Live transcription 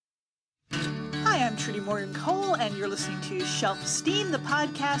I'm Trudy Morgan Cole, and you're listening to Shelf Esteem, the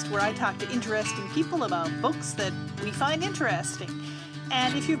podcast where I talk to interesting people about books that we find interesting.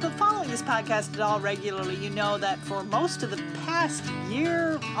 And if you've been following this podcast at all regularly, you know that for most of the past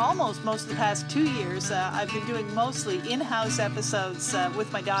year, almost most of the past 2 years, I've been doing mostly in-house episodes with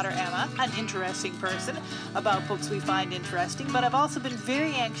my daughter Emma, an interesting person, about books we find interesting. But I've also been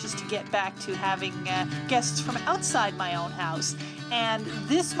very anxious to get back to having guests from outside my own house. And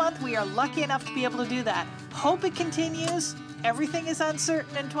this month we are lucky enough to be able to do that. Hope it continues. Everything is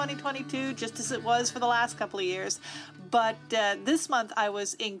uncertain in 2022, just as it was for the last couple of years. But this month I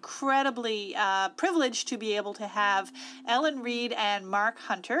was incredibly privileged to be able to have Reid and Mark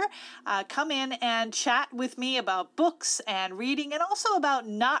Hunter come in and chat with me about books and reading, and also about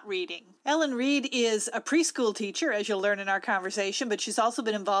not reading. Reid is a preschool teacher, as you'll learn in our conversation, but she's also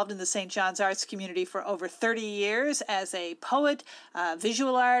been involved in the St. John's arts community for over 30 years as a poet,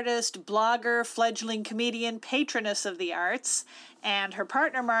 visual artist, blogger, fledgling comedian, patroness of the arts. And her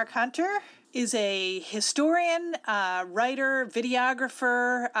partner, Mark Hunter, is a historian, writer,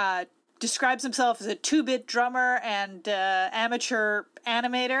 videographer, describes himself as a 2-bit drummer and amateur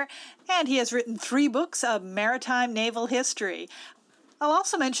animator, and he has written 3 books of maritime naval history. I'll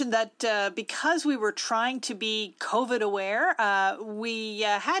also mention that because we were trying to be COVID aware, we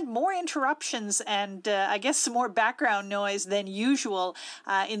had more interruptions and I guess some more background noise than usual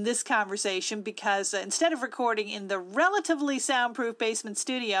in this conversation, because instead of recording in the relatively soundproof basement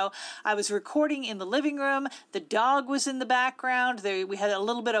studio, I was recording in the living room. The dog was in the background. We had a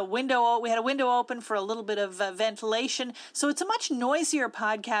little bit of window. We had a window open for a little bit of ventilation. So it's a much noisier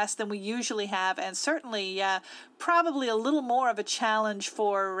podcast than we usually have, and certainly probably a little more of a challenge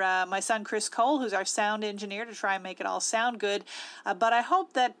for my son Chris Cole, who's our sound engineer, to try and make it all sound good. But I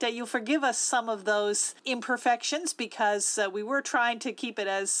hope that you'll forgive us some of those imperfections, because we were trying to keep it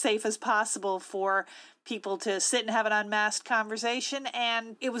as safe as possible for people to sit and have an unmasked conversation,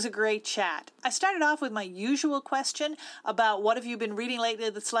 and it was a great chat. I started off with my usual question about what have you been reading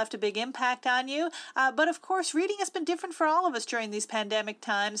lately that's left a big impact on you, but of course reading has been different for all of us during these pandemic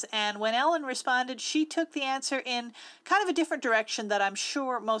times, and when Ellen responded, she took the answer in kind of a different direction that I'm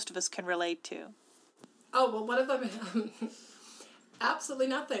sure most of us can relate to. Oh, well, what have I been? Absolutely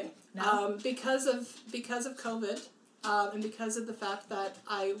nothing. No? Because of COVID, and because of the fact that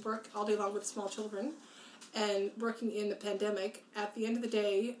I work all day long with small children, and working in the pandemic, at the end of the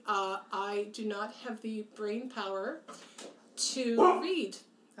day, I do not have the brain power to read.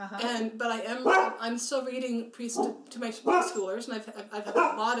 Uh-huh. But I'm still reading to my preschoolers, and I've had a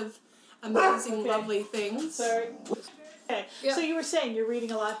lot of amazing, lovely things. Sorry. Okay. Yeah. So you were saying you're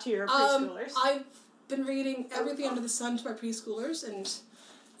reading a lot to your preschoolers. I've been reading everything under the sun to my preschoolers, and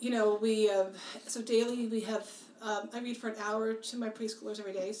so daily we have. I read for an hour to my preschoolers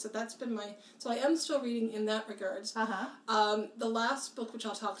every day, so that's been so I am still reading in that regards. Uh-huh. The last book, which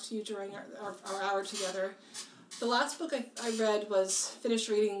I'll talk to you during our hour together, the last book I finished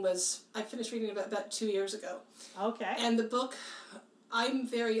reading about 2 years ago. Okay. And the book, I'm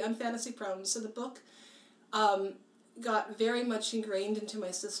fantasy prone, so the book got very much ingrained into my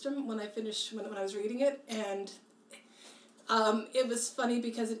system when I was reading it, and it was funny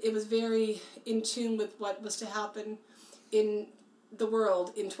because it was very in tune with what was to happen in the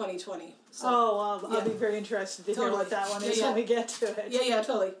world in 2020. So, I'll be very interested to hear what that one is when we get to it. Yeah,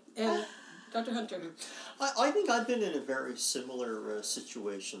 totally. And Dr. Hunter? I think I've been in a very similar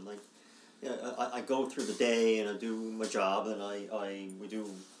situation. Like, I go through the day and I do my job, and we do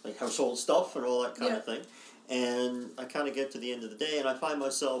like household stuff and all that kind of thing. And I kind of get to the end of the day and I find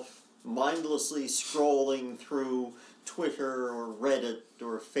myself mindlessly scrolling through Twitter or Reddit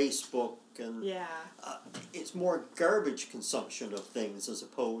or Facebook, and it's more garbage consumption of things as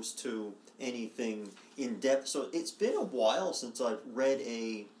opposed to anything in depth. So it's been a while since I've read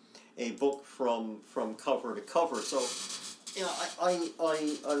a book from cover to cover. So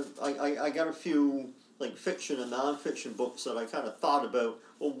I got a few like fiction and nonfiction books that I kind of thought about.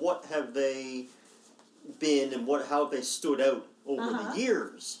 Well, what have they been, and how have they stood out over the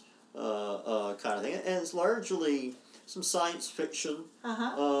years? Kind of thing, and it's largely some science fiction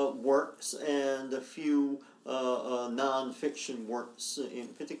works and a few non-fiction works, in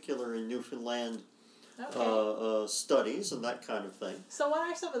particular in Newfoundland studies and that kind of thing. So what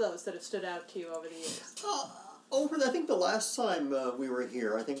are some of those that have stood out to you over the years? I think the last time we were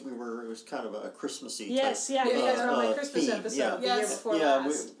here, it was kind of a Christmassy type. Yes, you guys were on my Christmas theme. episode the year before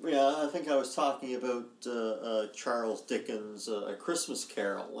last. I think I was talking about Charles Dickens' A Christmas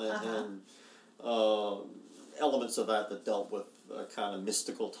Carol and elements of that dealt with kind of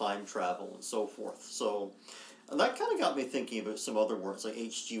mystical time travel and so forth. So And that kind of got me thinking about some other works like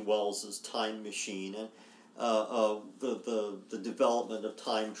H.G. Wells's Time Machine and the development of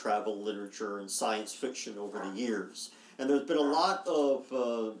time travel literature and science fiction over the years. And there's been a lot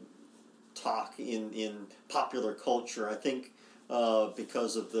of talk in popular culture, I think,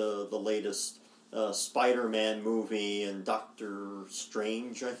 because of the latest Spider-Man movie and Doctor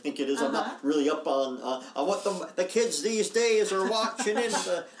Strange, I think it is. I'm not really up on what the kids these days are watching in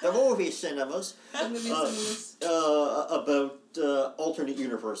the movie cinemas about alternate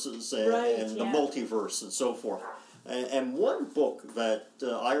universes and the multiverse and so forth. And one book that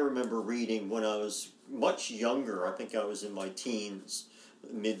I remember reading when I was much younger, I think I was in my teens,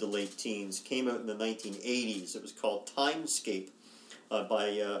 mid to late teens, came out in the 1980s. It was called Timescape.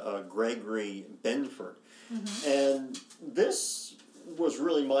 By Gregory Benford. And this was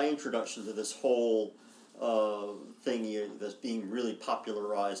really my introduction to this whole thing that's being really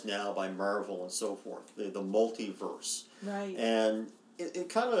popularized now by Marvel and so forth, the multiverse. Right. And it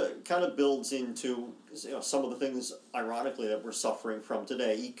kind of builds into some of the things, ironically, that we're suffering from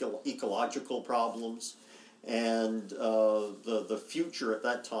today, ecological problems, and the future at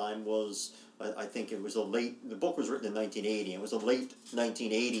that time was, I think it was the book was written in 1980, and it was the late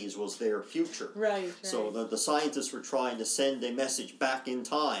 1980s was their future. Right. So the scientists were trying to send a message back in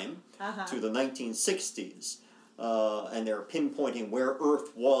time to the 1960s, and they're pinpointing where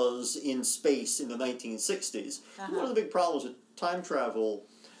Earth was in space in the 1960s. One of the big problems with time travel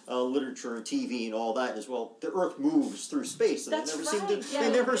literature and TV and all that is, well, the Earth moves through space, and they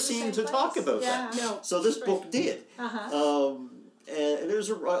never seem to talk about that. No, so this book did. And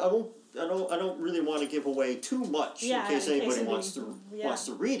there's I don't really want to give away too much in case anybody wants to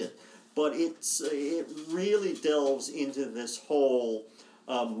read it, but it really delves into this whole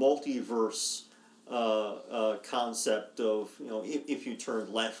multiverse concept of if you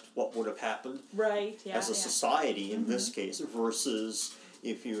turned left, what would have happened as a society in this case, versus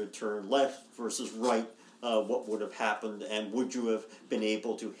if you had turned left versus right, what would have happened, and would you have been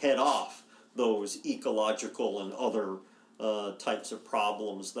able to head off those ecological and other types of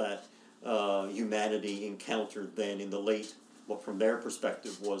problems that humanity encountered then in the late, what from their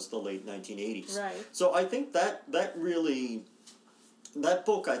perspective was the late 1980s. Right. So I think that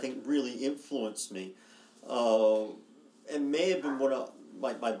book I think really influenced me, and may have been one of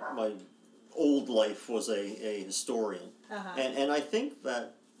my old life was a historian, and I think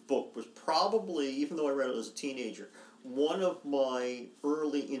that book was probably, even though I read it as a teenager, one of my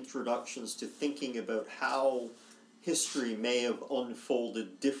early introductions to thinking about how history may have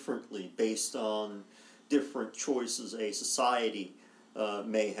unfolded differently based on different choices a society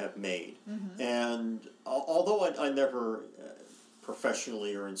may have made. And although I never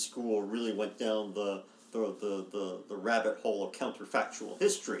professionally or in school really went down the rabbit hole of counterfactual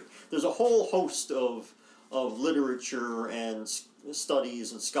history, there's a whole host of literature and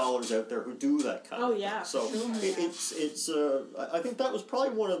studies and scholars out there who do that kind of thing. So it's I think that was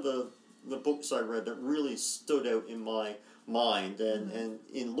probably one of the books I read that really stood out in my mind, and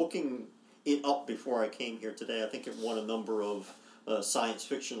in looking it up before I came here today, I think it won a number of science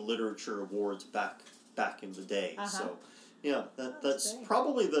fiction literature awards back in the day. So yeah, that's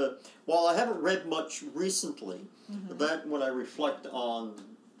probably while I haven't read much recently, that when I reflect on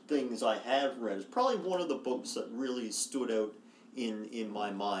things I have read, is probably one of the books that really stood out in my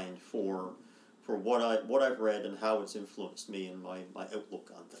mind for what I've read and how it's influenced me and my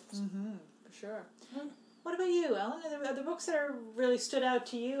outlook on things. For sure. What about you, Ellen? Are there books that are really stood out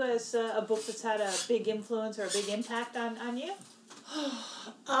to you as a book that's had a big influence or a big impact on you?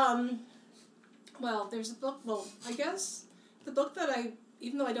 Well, there's a book, I guess the book that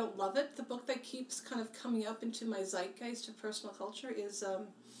even though I don't love it, the book that keeps kind of coming up into my zeitgeist of personal culture is,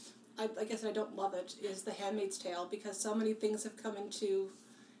 I guess I don't love it, is The Handmaid's Tale, because so many things have come into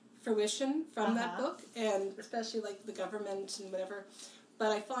fruition from that book, and especially like the government and whatever.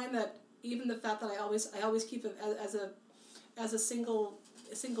 But I find that even the fact that I always keep it as a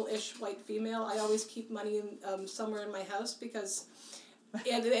single-ish white female, I always keep money in, somewhere in my house, because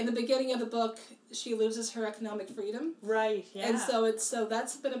in the beginning of the book she loses her economic freedom. Right. Yeah. And so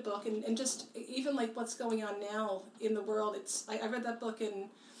that's been a book, and just even like what's going on now in the world. I read that book in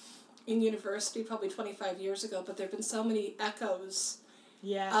university probably 25 years ago, but there have been so many echoes.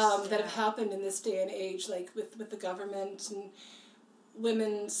 That have happened in this day and age, like with the government and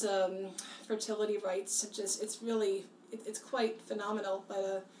women's fertility rights. It's really quite phenomenal.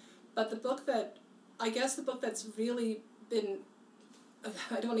 But the book that's really been,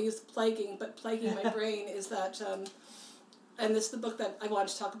 I don't want to use plaguing my brain is that, and this is the book that I wanted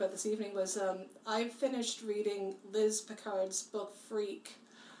to talk about this evening, was I finished reading Liz Picard's book Freak.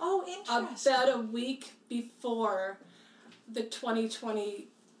 Oh, interesting. About a week before the 2020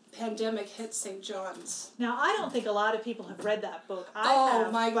 pandemic hit St. John's. Now, I don't think a lot of people have read that book. I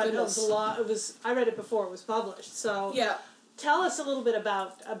have, my but goodness. I read it before it was published. So Yeah. Tell us a little bit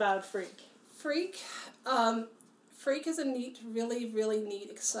about Freak. Freak is a neat, really, really neat,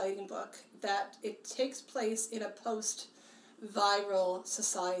 exciting book that it takes place in a post-viral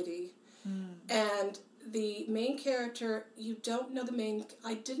society. And the main character, you don't know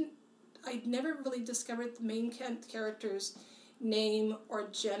I never really discovered the main character's name or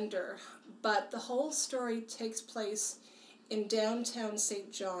gender, but the whole story takes place in downtown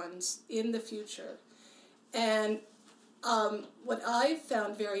St. John's in the future. And what I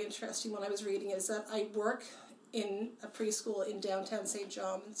found very interesting when I was reading is that I work in a preschool in downtown St.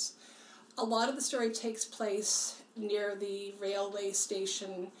 John's. A lot of the story takes place near the railway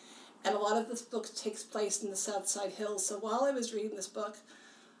station, and a lot of this book takes place in the Southside Hills. So while I was reading this book,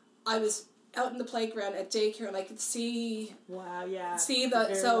 I was out in the playground at daycare, and I could see. Wow! Yeah. See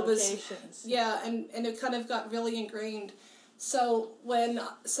the so it was locations. Yeah, and it kind of got really ingrained. So when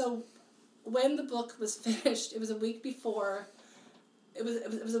the book was finished, it was a week before. It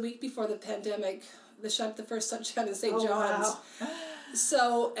was a week before the pandemic, the first shutdown in St. John's. Wow.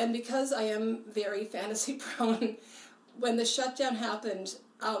 So, and because I am very fantasy prone, when the shutdown happened,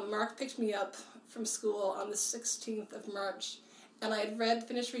 Mark picked me up from school on the 16th of March, and I had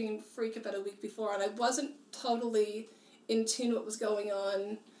finished reading Freak about a week before, and I wasn't totally in tune with what was going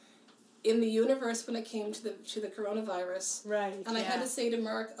on in the universe when it came to the coronavirus. Right. And I had to say to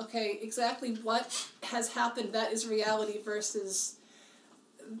Mark, okay, exactly what has happened that is reality versus,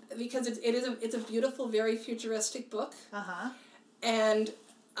 because it's a beautiful, very futuristic book. Uh-huh. And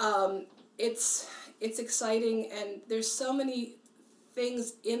it's exciting, and there's so many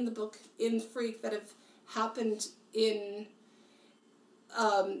things in the book, in Freak, that have happened in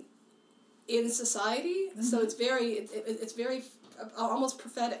society. Mm-hmm. So it's very almost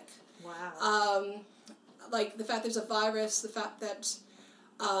prophetic. Wow. Like the fact there's a virus, the fact that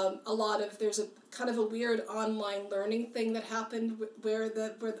there's a kind of a weird online learning thing that happened where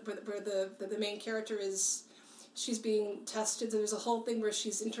the main character she's being tested. So there's a whole thing where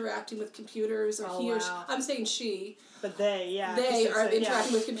she's interacting with computers, or he or she. I'm saying she. But they are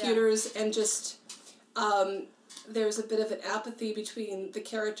interacting with computers, and just there's a bit of an apathy between the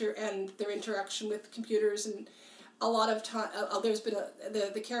character and their interaction with computers, and a lot of time there's been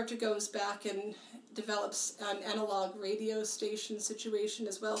the character goes back and develops an analog radio station situation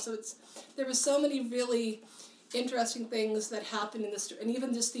as well. So there were so many really interesting things that happened in this, and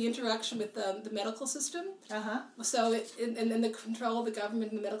even just the interaction with the medical system. Uh-huh. So and then the control of the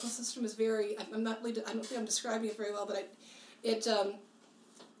government in the medical system is very. I don't think I'm describing it very well, but it's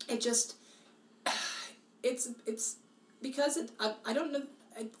because I don't know.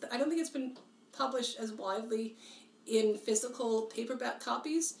 I don't think it's been published as widely in physical paperback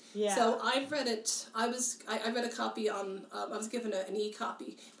copies. Yeah. So I've read it. I read a copy on. I was given an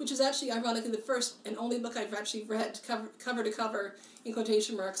e-copy, which is actually ironically the first and only book I've actually read cover to cover in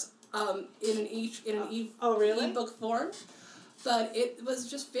quotation marks in an e-book form. But it was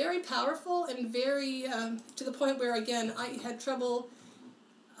just very powerful and very to the point where, again, I had trouble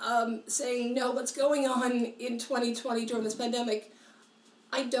saying, no, what's going on in 2020 during this pandemic,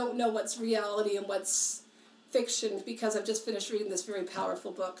 I don't know what's reality and what's fiction, because I've just finished reading this very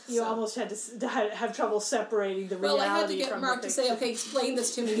powerful book. You almost had to have trouble separating the reality from the fiction. Well, I had to get Mark to say, okay, explain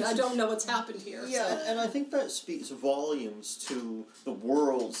this to me. I don't know what's happened here. Yeah, so. And I think that speaks volumes to the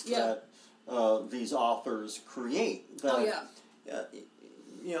worlds that these authors create. That,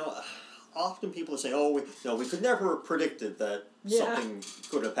 often people say, we could never have predicted that something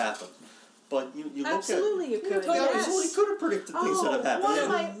could have happened. But you look absolutely at... you could. You absolutely could have predicted things that have happened.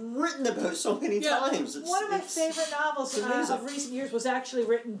 It's written about so many times. One of my favorite novels of recent years was actually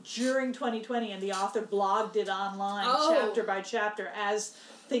written during 2020, and the author blogged it online chapter by chapter as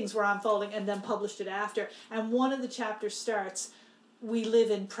things were unfolding, and then published it after. And one of the chapters starts, we live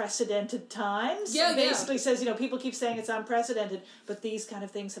in precedented times. Yeah, it basically says, people keep saying it's unprecedented, but these kind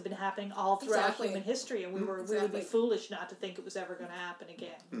of things have been happening all throughout human history, and we would be foolish not to think it was ever going to happen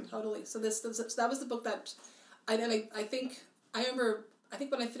again. Totally. So that was the book that, I think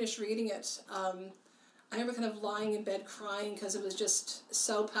when I finished reading it, I remember kind of lying in bed crying because it was just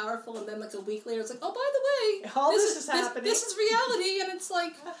so powerful, and then like a week later it's like, oh, by the way, this is happening. This is reality, and it's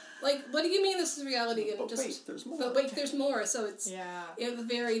like, what do you mean this is reality? And wait, there's more. But wait, there's more. So it was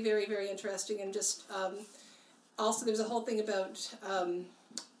very, very, very interesting, and just also there's a whole thing about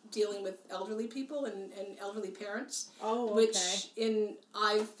dealing with elderly people and elderly parents. Oh, okay. Which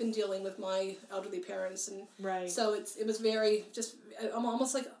I've been dealing with my elderly parents, and right. So it was very just. I'm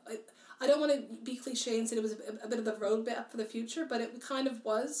almost like I don't want to be cliche and say it was a bit of a roadmap for the future, but it kind of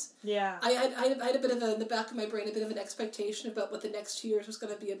was. Yeah. I had a bit of in the back of my brain, a bit of an expectation about what the next 2 years was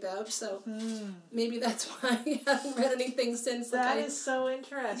going to be about. So maybe that's why I haven't read anything since. That is so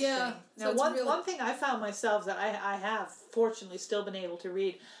interesting. Yeah. Now, so one thing I found myself that I have fortunately still been able to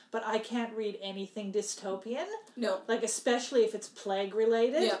read, but I can't read anything dystopian. No. Like, especially if it's plague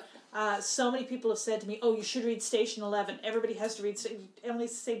related. Yeah. So many people have said to me, "Oh, you should read Station 11. Everybody has to read." Emily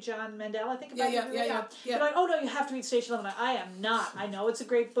St. John Mandel, I think. Yeah. They're like, "Oh no, you have to read Station 11." I am not. I know it's a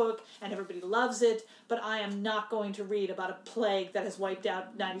great book and everybody loves it, but I am not going to read about a plague that has wiped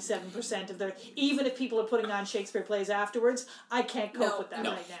out 97% of their. Even if people are putting on Shakespeare plays afterwards, I can't cope with that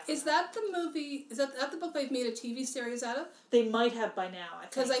right now. Is that the movie? Is that the book they've made a TV series out of? They might have by now. I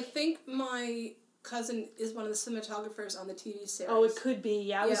think. Because I think my cousin is one of the cinematographers on the TV series. Oh, it could be,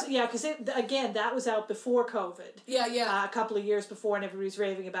 yeah. Because again, that was out before COVID. Yeah. A couple of years before, and everybody was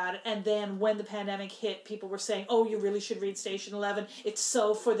raving about it. And then when the pandemic hit, people were saying, "Oh, you really should read Station 11. It's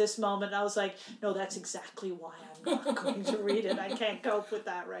so for this moment." And I was like, "No, that's exactly why I'm not going to read it. I can't cope with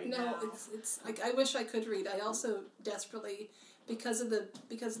that right now." No, it's like I wish I could read. I also desperately. Because of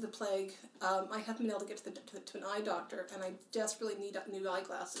the plague, I haven't been able to get to an eye doctor, and I desperately need new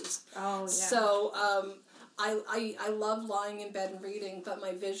eyeglasses. Oh yeah. So I love lying in bed and reading, but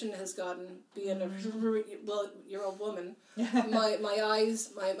my vision has gotten being you're a woman. my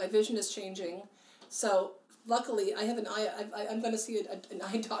eyes, my vision is changing. So luckily, I have an eye. I'm going to see an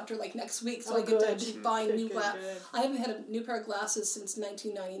eye doctor like next week, so I get to actually buy new glasses. I haven't had a new pair of glasses since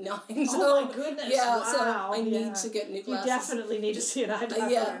 1999. So, oh my goodness! Yeah, wow. so I need to get new glasses. You definitely need to see an eye doctor.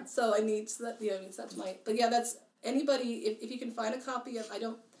 Yeah, so I need that's my. But yeah, that's anybody. If you can find a copy of, I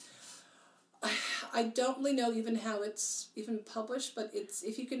don't really know even how it's even published, but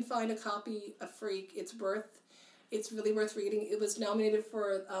if you can find a copy of Freak, it's really worth reading. It was nominated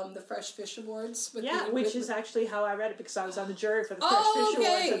for the Fresh Fish Awards. Which is actually how I read it, because I was on the jury for the Fresh Fish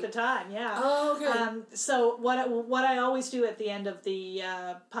Awards at the time. Yeah. Oh, okay. So what I always do at the end of the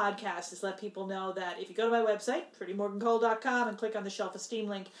podcast is let people know that if you go to my website, freddymorgancole.com, and click on the Shelf Esteem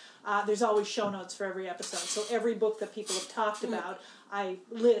link, there's always show notes for every episode. So every book that people have talked about, I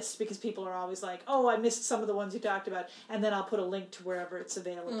list, because people are always like, "Oh, I missed some of the ones you talked about," and then I'll put a link to wherever it's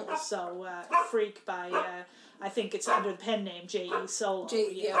available. So Freak by I think it's under the pen name J.E. Solo.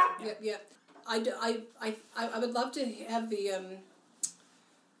 Yeah. I would love to have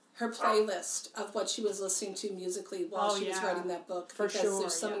her playlist of what she was listening to musically while she was writing that book. For because sure,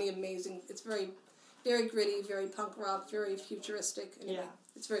 there's so many amazing. It's very, very gritty, very punk rock, very futuristic. Anyway,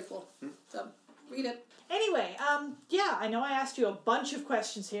 it's very cool. So read it. Anyway, I know I asked you a bunch of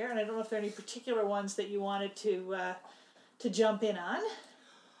questions here, and I don't know if there are any particular ones that you wanted to jump in on.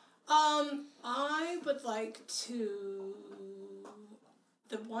 I would like to.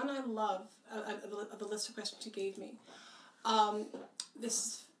 The one I love of the list of questions you gave me.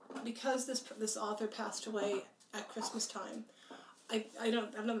 This author passed away at Christmas time. I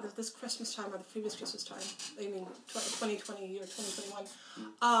don't know this Christmas time or the previous Christmas time. I mean 2020 or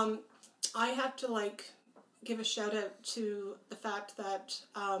 2021. I have to give a shout out to the fact that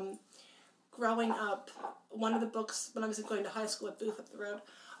growing up, one of the books when I was going to high school at Booth up the road,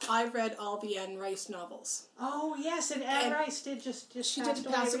 I read all the Anne Rice novels. Oh yes, and Anne Rice did just pass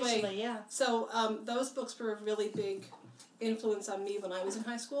away recently, yeah. So those books were a really big influence on me when I was in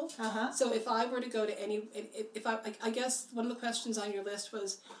high school. So if I were to go to I guess one of the questions on your list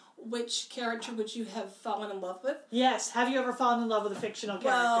was, which character would you have fallen in love with? Yes. Have you ever fallen in love with a fictional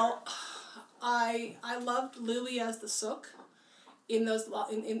character? Well, I loved Louis as the Sook. And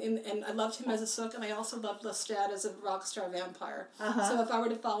I loved him as a Sook, and I also loved Lestat as a rock star vampire. So if I were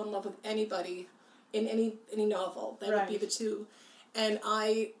to fall in love with anybody in any novel, that would be the two. And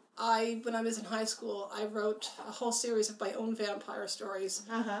I when I was in high school, I wrote a whole series of my own vampire stories,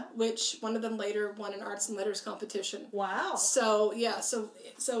 which one of them later won an arts and letters competition. Wow! So yeah, so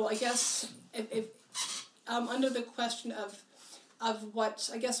I guess if under the question of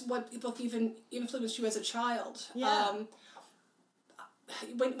what book even influenced you as a child. Yeah.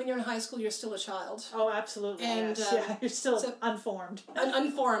 When you're in high school, you're still a child. Oh, absolutely. And yes. You're still unformed.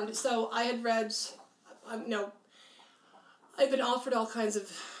 Unformed. So I had read, I've been offered all kinds of,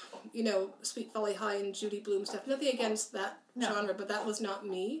 Sweet Valley High and Judy Blume stuff. Nothing against that genre, but that was not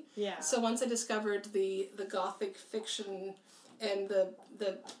me. Yeah. So once I discovered the gothic fiction and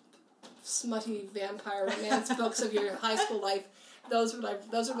the smutty vampire romance books of your high school life, those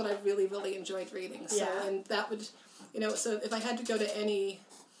are what I really, really enjoyed reading. So and that would. So if I had to go to any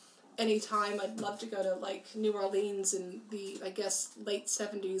anytime. I'd love to go to like New Orleans in the, I guess, late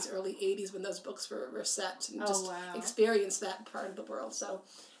 70s, early 80s when those books were set, and just experience that part of the world. So,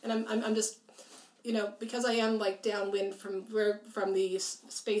 and I'm just, you know, because I am like downwind from the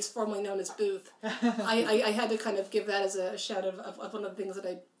space formerly known as Booth, I had to kind of give that as a shout of one of the things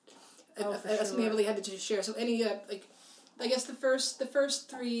that something I really had to share. So any like, I guess the first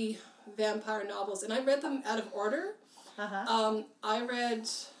 3 vampire novels, and I read them out of order. I read,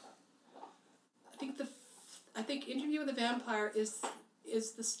 I think Interview with the Vampire is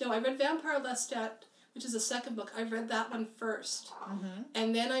the Snow. I read Vampire Lestat, which is the second book. I read that one first,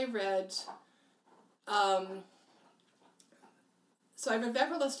 and then I read. So I read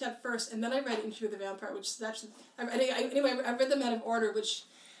Vampire Lestat first, and then I read Interview with the Vampire, which is actually anyway. I read them out of order, which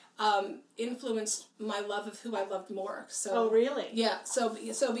influenced my love of who I loved more. So, oh, really? Yeah. So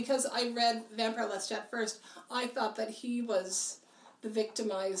because I read Vampire Lestat first, I thought that he was the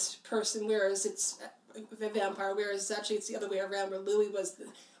victimized person, whereas it's the vampire. Whereas actually it's the other way around, where Louis was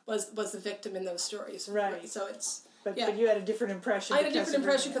the victim in those stories. Right. So it's. But you had a different impression. I had a different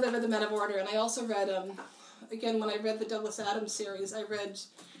impression because I read them out of order, and I also read again when I read the Douglas Adams series, I read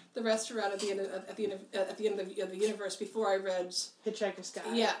The Restaurant at the end of the universe before I read Hitchhiker's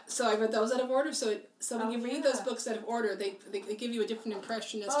Guide. Yeah, so I read those out of order. So when you read those books out of order, they give you a different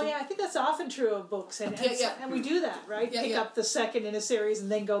impression. I think that's often true of books, and we do that, right? Pick up the second in a series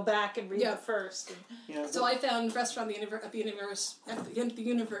and then go back and read the first. So I found Restaurant at the end of the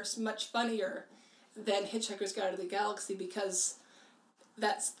universe much funnier than Hitchhiker's Guide to the Galaxy, because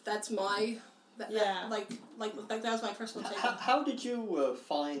that's my. Like that was my personal take. How did you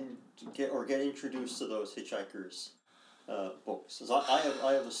get introduced to those Hitchhikers books? 'Cause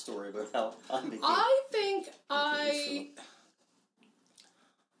I have a story about how I became.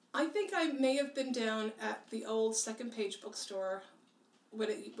 I think I may have been down at the old Second Page bookstore,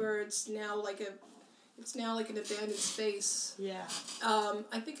 where it's now like an abandoned space. Yeah.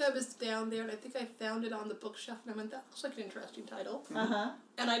 I think I was down there, and I think I found it on the bookshelf, and I went, that looks like an interesting title.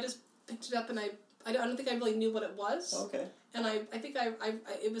 And I just picked it up, and I don't think I really knew what it was. Okay. And I think I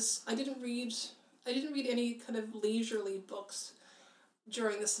didn't read any kind of leisurely books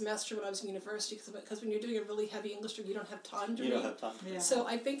during the semester when I was in university, because when you're doing a really heavy English degree, you don't have time to read. You don't have time. Yeah. So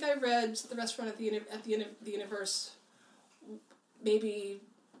I think I read The Restaurant at the End of the Universe maybe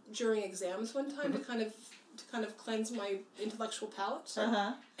during exams one time to kind of cleanse my intellectual palate.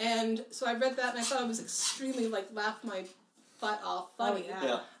 And so I read that, and I thought it was extremely laugh my butt off funny. Oh,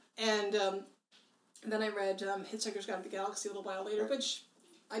 yeah. And then I read Hitchhiker's Guide to the Galaxy a little while later, which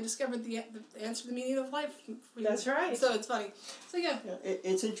I discovered the answer to the meaning of life. That's right. So it's funny. So yeah.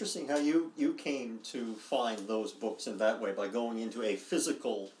 It's interesting how you came to find those books in that way, by going into a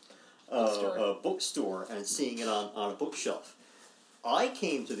physical bookstore and seeing it on a bookshelf. I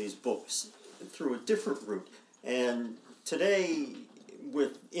came to these books through a different route, and today,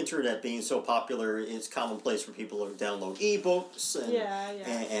 with internet being so popular, it's commonplace for people to download ebooks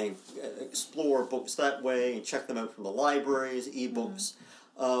and explore books that way and check them out from the libraries, ebooks.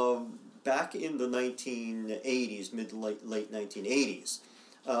 Back in the 1980s, late 1980s,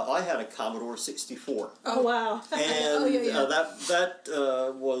 I had a Commodore 64. Oh, wow. And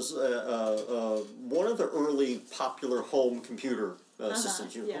that was one of the early popular home computer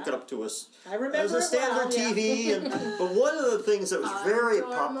systems. You hook it up to as a standard TV, but one of the things that was very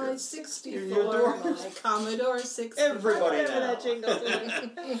popular. My 64, my Commodore 64. Everybody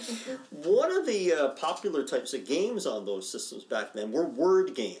One of the popular types of games on those systems back then were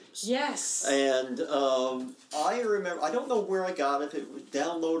word games. Yes. And I remember, I don't know where I got it. It was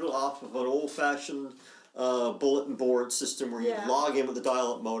downloaded off of an old-fashioned bulletin board system where you log in with a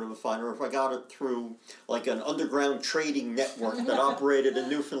dial-up modem and find, or if I got it through like an underground trading network that operated in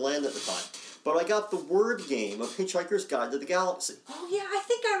Newfoundland at the time. But I got the word game of Hitchhiker's Guide to the Galaxy. Oh yeah, I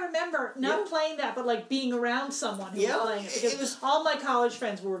think I remember not playing that, but being around someone who was playing it. Because all my college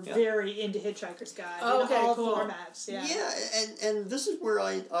friends were very into Hitchhiker's Guide in all formats. Yeah. Yeah, and this is where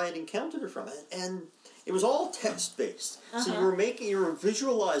I had encountered it from, and it was all text-based. So you were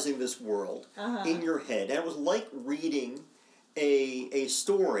visualizing this world in your head. And it was like reading a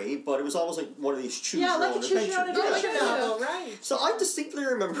story, but it was almost like one of these choose-your-own adventure novel, right. So I distinctly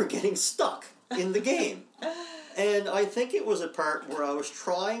remember getting stuck in the game. And I think it was a part where I was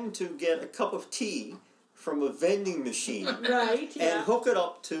trying to get a cup of tea from a vending machine and hook it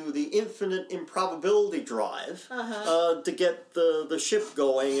up to the infinite improbability drive to get the ship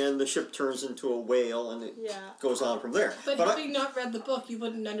going, and the ship turns into a whale, and it goes on from there. But having not read the book, you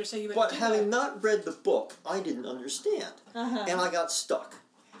wouldn't understand. But having not read the book, I didn't understand, and I got stuck.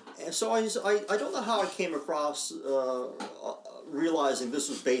 And so I don't know how I came across realizing this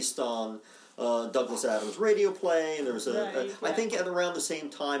was based on Douglas Adams' radio play, and there was I think at around the same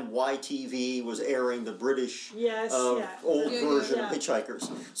time YTV was airing the British old version of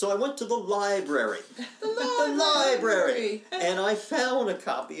Hitchhikers. So I went to the library. The library! And I found a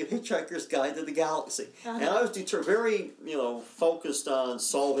copy of Hitchhiker's Guide to the Galaxy. And I was very, focused on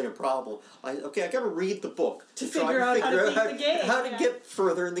solving a problem. I got to read the book to figure out how to get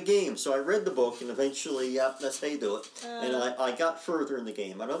further in the game. So I read the book, and eventually, that's how you do it. And I got further in the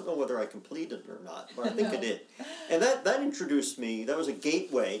game. I don't know whether I completed it or not, but I think I did. And that introduced me, that was a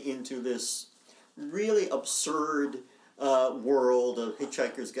gateway into this really absurd world of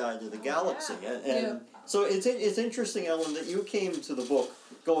Hitchhiker's Guide to the Galaxy. And so it's interesting, Ellen, that you came to the book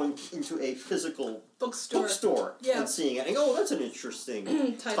going into a physical bookstore and seeing it. And that's an interesting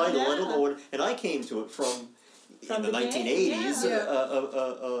title. I don't know. And I came to it from in the 1980s,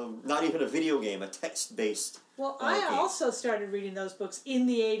 not even a video game, a text-based Well, I also started reading those books in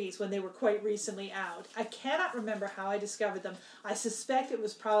the 80s when they were quite recently out. I cannot remember how I discovered them. I suspect it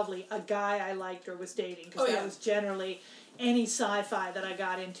was probably a guy I liked or was dating, because that was generally any sci-fi that I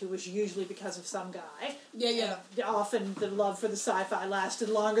got into was usually because of some guy. And often the love for the sci-fi lasted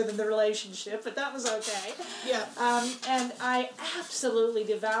longer than the relationship, but that was okay. And I absolutely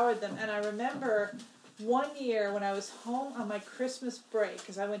devoured them, and I remember one year when I was home on my Christmas break,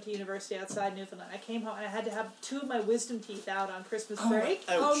 because I went to university outside Newfoundland, I came home and I had to have 2 of my wisdom teeth out on Christmas break.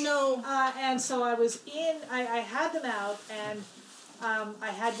 Oh no! And so I was I had them out, and I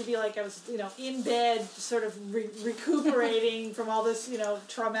had to be I was, in bed, sort of recuperating from all this,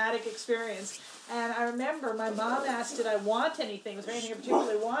 traumatic experience. And I remember my mom asked, did I want anything? Was there anything I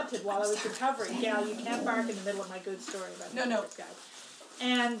particularly wanted while I was recovering? Gal, you can't bark in the middle of my good story about this guy.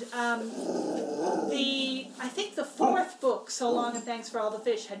 And I think the 4th book, So Long and Thanks for All the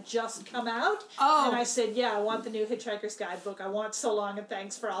Fish, had just come out. And I said, I want the new Hitchhiker's Guide book. I want So Long and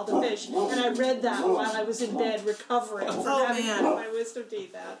Thanks for All the Fish. And I read that while I was in bed recovering from having my wisdom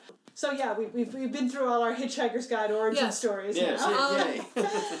teeth out. So we've been through all our Hitchhiker's Guide origin stories now.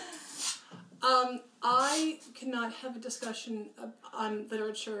 I cannot have a discussion on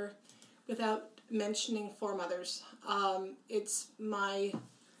literature without mentioning Foremothers.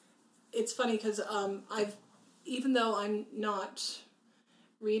 It's funny because even though I'm not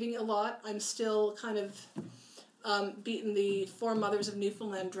reading a lot, I'm still kind of beating the Foremothers of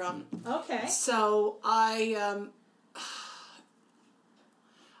Newfoundland drum. Okay. So I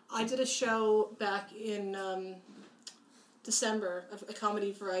did a show back in December, a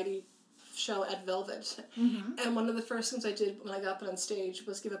comedy variety show at Velvet. And one of the first things I did when I got up on stage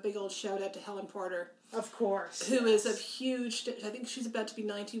was give a big old shout out to Helen Porter. Of course. Who is a huge, I think she's about to be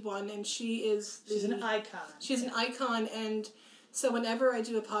 91, and she's an icon. She's an icon, and so whenever I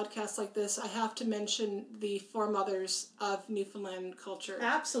do a podcast like this, I have to mention the Foremothers of Newfoundland culture.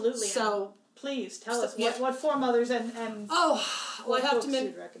 Absolutely. So please tell us what Foremothers and I have to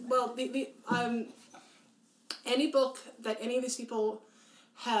mention. Well, any book that any of these people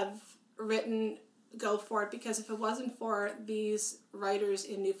have written, go for it, because if it wasn't for these writers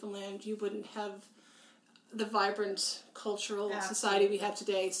in Newfoundland, you wouldn't have the vibrant cultural society we have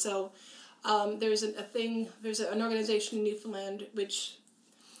today. So there's an organization in Newfoundland which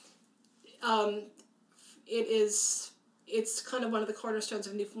it's kind of one of the cornerstones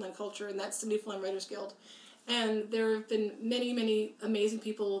of Newfoundland culture, and that's the Newfoundland Writers Guild. And there have been many, many amazing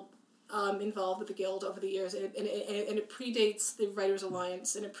people involved with the Guild over the years, and it predates the Writers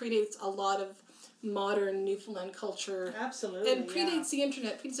Alliance, and it predates a lot of modern Newfoundland culture. Absolutely. And predates the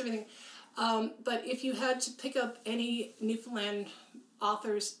internet, predates everything. But if you had to pick up any Newfoundland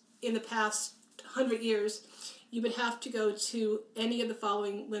authors in the past 100 years, you would have to go to any of the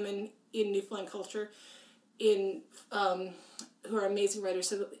following women in Newfoundland culture who are amazing writers.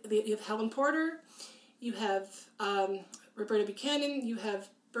 So you have Helen Porter, you have Roberta Buchanan, you have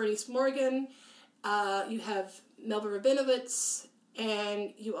Bernice Morgan, you have Melba Rabinowitz,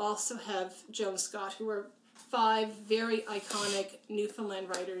 and you also have Joan Scott, who are 5 very iconic Newfoundland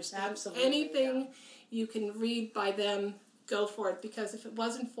writers. Absolutely. Anything you can read by them, go for it, because if it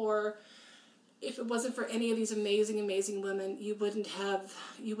wasn't for any of these amazing women, you probably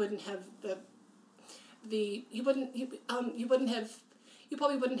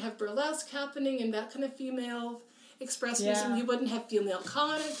wouldn't have burlesque happening and that kind of female expressivism. You wouldn't have female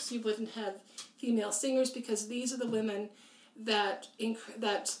comics. You wouldn't have female singers, because these are the women that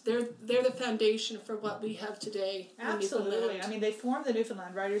they're the foundation for what we have today. Absolutely. I mean, they formed the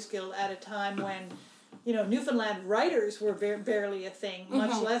Newfoundland Writers Guild at a time when, Newfoundland writers were barely a thing,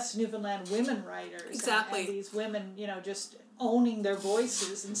 much less Newfoundland women writers. Exactly. And these women, just owning their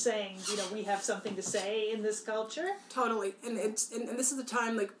voices and saying, we have something to say in this culture. Totally. And and this is the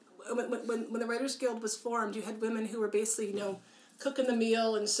time, like, when the Writers Guild was formed, you had women who were basically, cooking the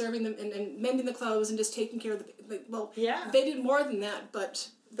meal and serving them and mending the clothes and just taking care of they did more than that, but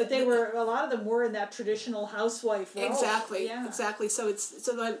they were, a lot of them were in that traditional housewife role. Exactly.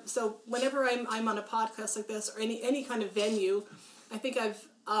 So whenever I'm on a podcast like this or any kind of venue, I think I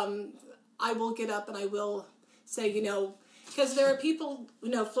will get up and I will say, because there are people,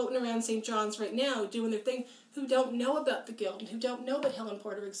 floating around St. John's right now doing their thing who don't know about the Guild and who don't know that Helen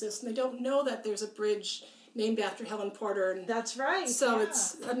Porter exists, and they don't know that there's a bridge named after Helen Porter. And that's right. So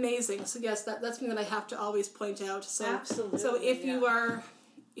it's amazing. So yes, that's something that I have to always point out. So, absolutely. So if you are,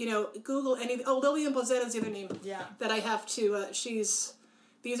 Google any. Oh, Lillian Bozetta is the other name. Yeah. That I have to. These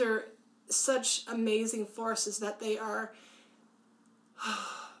are such amazing forces that they are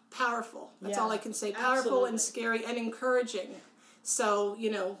powerful. That's all I can say. Powerful absolutely. And scary and encouraging. So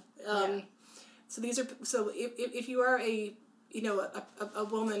So these are. So if you are a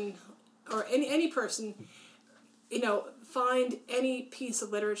woman or any person, find any piece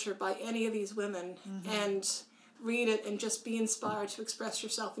of literature by any of these women and read it and just be inspired to express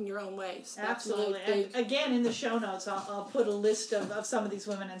yourself in your own way. So absolutely. And again, in the show notes, I'll put a list of some of these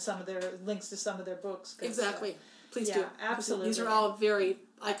women and some of their links to some of their books. Exactly. Please do. Absolutely. These are all very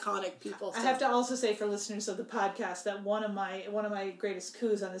iconic people. I have to also say for listeners of the podcast that one of my greatest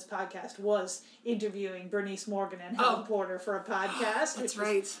coups on this podcast was interviewing Bernice Morgan and Helen Porter for a podcast. That's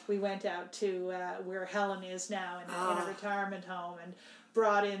right. We went out to where Helen is now in a retirement home and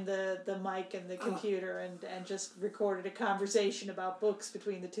brought in the mic and the computer and just recorded a conversation about books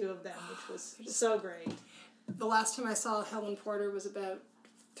between the two of them, which was so great. The last time I saw Helen Porter was about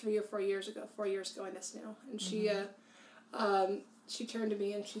 3 or 4 years ago. 4 years ago, I guess now. And she turned to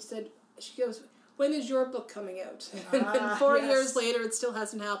me and she goes, "When is your book coming out?" And 4 years later, it still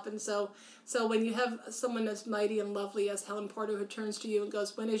hasn't happened. So when you have someone as mighty and lovely as Helen Porter who turns to you and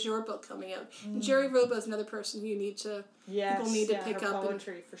goes, "When is your book coming out?" And Jerry Roba is another person you need to people need to pick up. Her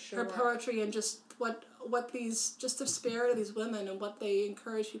poetry, for sure. Her poetry and just what these, just the spirit of these women and what they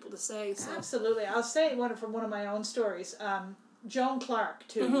encourage people to say. So. Absolutely. I'll say from one of my own stories. Joan Clark,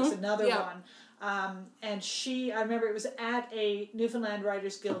 too, was another one. And I remember it was at a Newfoundland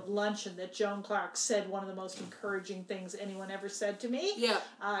Writers Guild luncheon that Joan Clark said one of the most encouraging things anyone ever said to me. Yeah.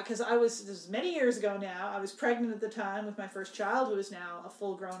 Because this was many years ago now. I was pregnant at the time with my first child, who is now a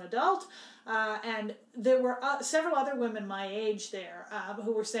full-grown adult. And there were several other women my age there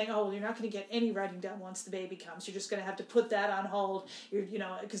who were saying, "Oh, well, you're not going to get any writing done once the baby comes. You're just going to have to put that on hold."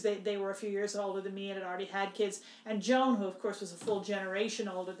 Because they were a few years older than me and had already had kids. And Joan, who of course was a full generation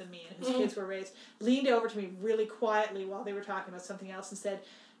older than me and whose kids were raised, leaned over to me really quietly while they were talking about something else and said,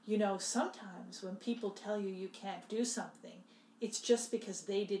 "Sometimes when people tell you you can't do something, it's just because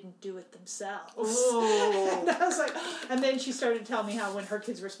they didn't do it themselves." And I was like, and then she started to tell me how when her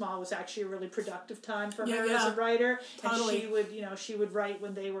kids were small it was actually a really productive time for her as a writer. Totally. And she would write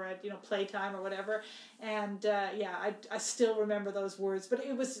when they were at playtime or whatever. And I still remember those words. But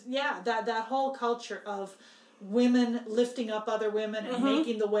it was that whole culture of women lifting up other women and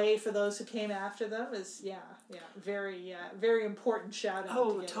making the way for those who came after them is very very important shout out.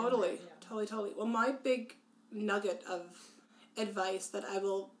 Oh, totally. Totally. Well, my big nugget of advice that I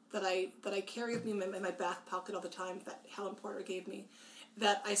carry with me in my back pocket all the time that Helen Porter gave me,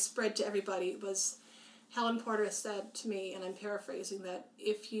 that I spread to everybody, was Helen Porter said to me, and I'm paraphrasing, that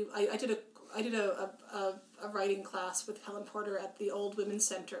I did a writing class with Helen Porter at the Old Women's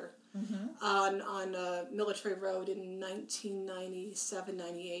Center on Military Road in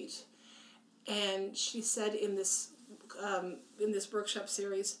 1997-98, and she said in this workshop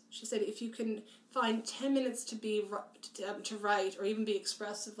series, she said, if you can find 10 minutes to write or even be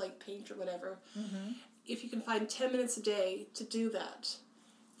expressive like paint or whatever, if you can find 10 minutes a day to do that,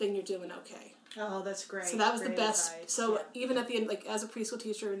 then you're doing okay. Oh, that's great. So that was the best. Advice. So even at the end, like as a preschool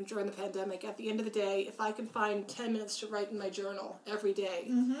teacher and during the pandemic, at the end of the day, if I can find 10 minutes to write in my journal every day,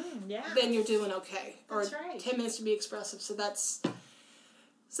 then you're doing okay. That's or right. 10 minutes to be expressive. So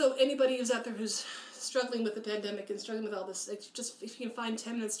anybody who's out there who's struggling with the pandemic and struggling with all this, just if you can find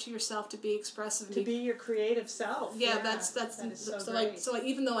 10 minutes to yourself to be expressive, and be your creative self. That's so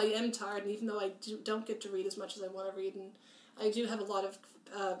even though I am tired and even though I don't get to read as much as I want to read, and I do have a lot of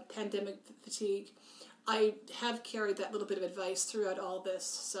pandemic fatigue, I have carried that little bit of advice throughout all this.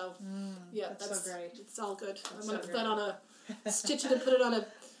 So that's so great. It's all good. I'm gonna put that on stitch it and put it on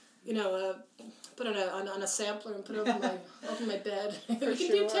put it on a sampler and put it over my bed. If you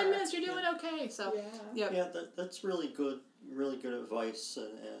can do 10 minutes, you're doing okay. So that's really good advice,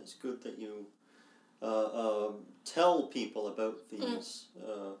 and it's good that you tell people about these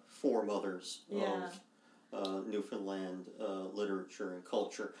foremothers Yeah. of Newfoundland literature and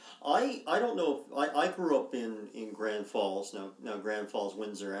culture. I don't know if I grew up in Grand Falls, now Grand Falls,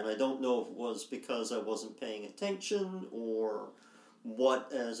 Windsor, and I don't know if it was because I wasn't paying attention or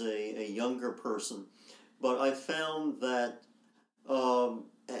what as a younger person, but I found that,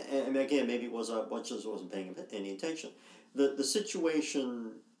 and again, maybe it was I just wasn't paying any attention. The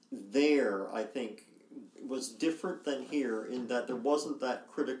situation there, I think, was different than here in that there wasn't that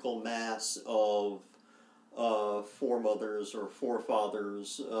critical mass of foremothers or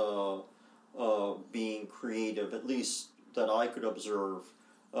forefathers being creative, at least that I could observe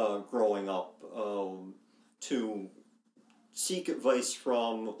growing up, to seek advice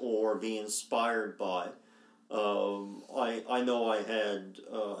from or be inspired by. I know I had,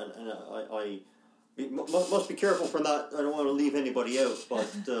 and I must be careful for not, I don't want to leave anybody out, but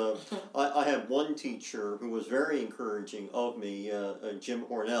I had one teacher who was very encouraging of me, Jim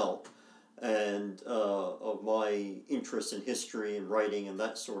Hornell, and of my interest in history and writing and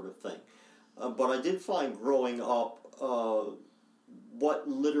that sort of thing. But I did find growing up what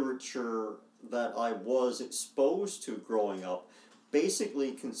literature that I was exposed to growing up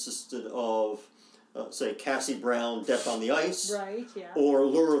basically consisted of, say, Cassie Brown, Death on the Ice, Right, yeah. or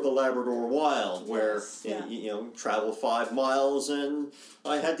Lure of the Labrador Wild, where Yes, yeah. you travel 5 miles and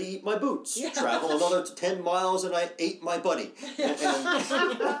I had to eat my boots. Yeah. Travel another 10 miles and I ate my buddy.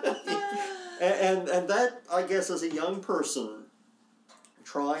 And that, I guess, as a young person,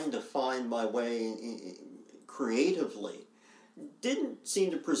 trying to find my way creatively, didn't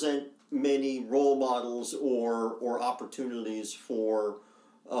seem to present many role models or opportunities for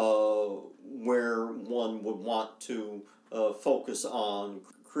where one would want to focus on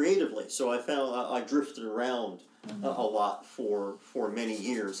creatively. So I found I drifted around a lot for many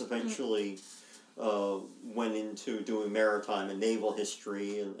years. Eventually went into doing maritime and naval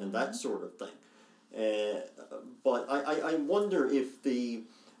history and that sort of thing. But I wonder if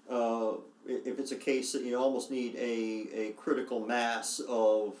if it's a case that you almost need a critical mass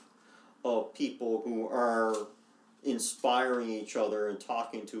of people who are inspiring each other and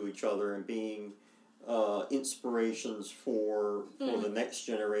talking to each other and being inspirations for the next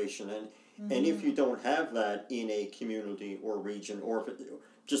generation. And if you don't have that in a community or region, or if it,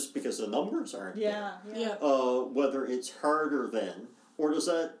 just because the numbers aren't there, whether it's harder then, or does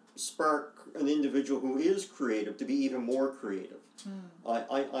that spark an individual who is creative to be even more creative?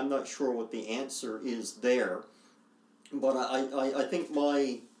 I'm not sure what the answer is there, but I think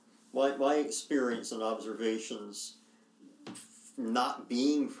my experience and observations, not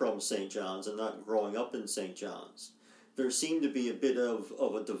being from St. John's and not growing up in St. John's, there seemed to be a bit of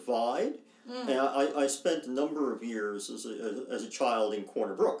a divide. And I spent a number of years as a child in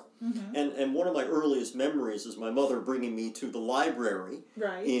Corner Brook. And one of my earliest memories is my mother bringing me to the library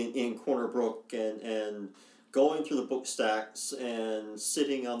in Corner Brook and going through the book stacks and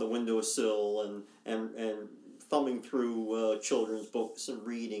sitting on the windowsill and thumbing through children's books and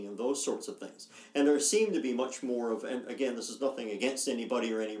reading and those sorts of things. And there seemed to be much more of, and again, this is nothing against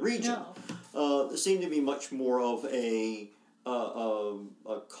anybody or any region, there seemed to be much more of a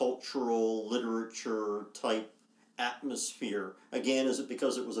cultural literature type atmosphere. Again, is it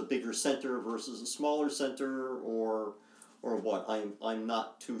because it was a bigger center versus a smaller center, or what? I'm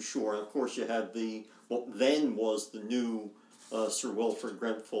not too sure. And of course, you had what then was the new Sir Wilfrid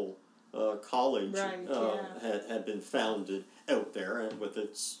Grenfell College had been founded out there, and with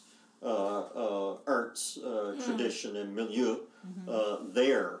its arts tradition and milieu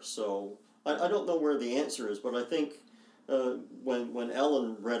there. So I don't know where the answer is, but I think when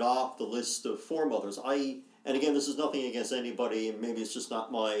Ellen read off the list of foremothers, and again, this is nothing against anybody, and maybe it's just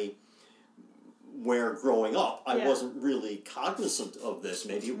not where growing up, I wasn't really cognizant of this.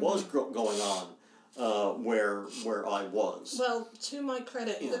 Maybe it was going on where I was. Well, to my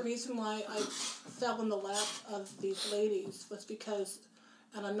credit, the reason why I fell in the lap of these ladies was because,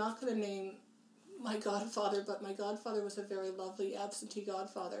 and I'm not going to name my godfather, but my godfather was a very lovely absentee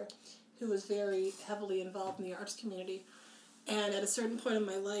godfather who was very heavily involved in the arts community. And at a certain point in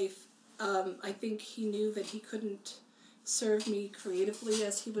my life, I think he knew that he couldn't serve me creatively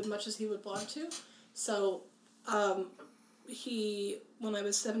much as he would want to. So when I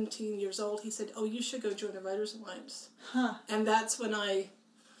was 17 years old, he said, "Oh, you should go join the Writers Alliance." And that's when I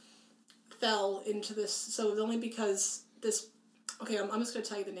fell into this. So only because this, okay, I'm just going to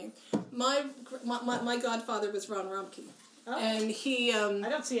tell you the name. My godfather was Ron Romke. Oh. And he I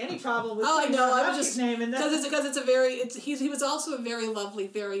don't see any problem with I know. I was just naming that because it's a very he was also a very lovely,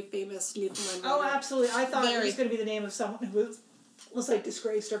 very famous Newfoundland writer. Oh, absolutely. I thought it was going to be the name of someone who was was like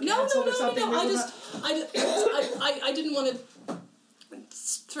disgraced or No, canceled or something? I didn't want to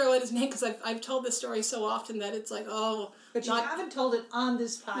throw out his name because I've told this story so often that it's like, oh. But you haven't told it on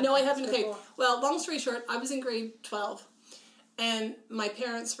this podcast. No, I haven't. Okay. Before. Well, long story short, I was in grade 12, and my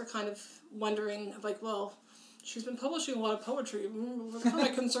parents were kind of wondering, like, well, she's been publishing a lot of poetry. We're kind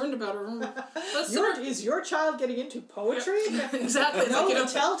of concerned about her. Is your child getting into poetry? Exactly. No,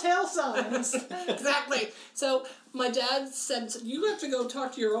 like, telltale signs. Exactly. So my dad said, you have to go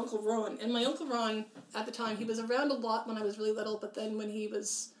talk to your Uncle Ron. And my Uncle Ron, at the time, he was around a lot when I was really little, but then when he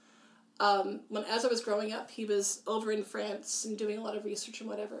was... as I was growing up, he was over in France and doing a lot of research and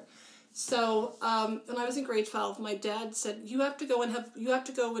whatever. So when I was in grade 12, my dad said, "You have to go and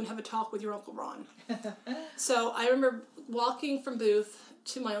have a talk with your Uncle Ron." So I remember walking from Booth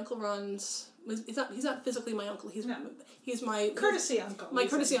to my Uncle Ron's. He's not physically my uncle. He's my courtesy uncle. My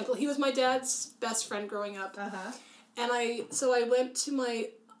courtesy uncle. He was my dad's best friend growing up. And I went to my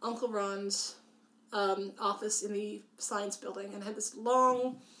Uncle Ron's office in the science building and had this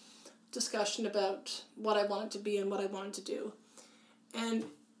long discussion about what I wanted to be and what I wanted to do. And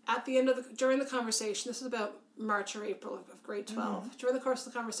at the end during the conversation, this was about March or April of grade 12, during the course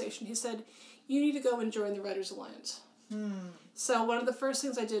of the conversation, he said, you need to go and join the Writers Alliance. So one of the first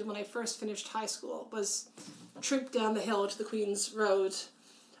things I did when I first finished high school was troop down the hill to the Queen's Road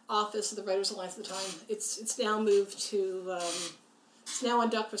office of the Writers Alliance at the time. It's now moved to, it's now on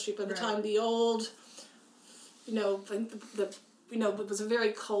Duckworth Street, but at the time the old, it was a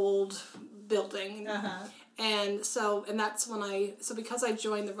very cold building. And that's when because I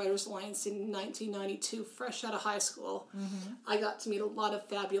joined the Writers Alliance in 1992, fresh out of high school, I got to meet a lot of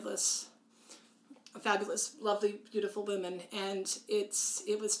fabulous, lovely, beautiful women. And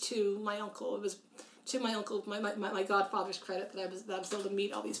it was to my uncle. It was to my uncle, my godfather's credit that I was able to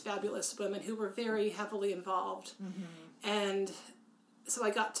meet all these fabulous women who were very heavily involved. And so I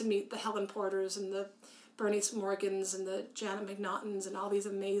got to meet the Helen Porters and the Bernice Morgans and the Janet McNaughtons and all these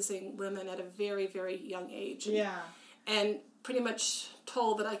amazing women at a very, very young age. And pretty much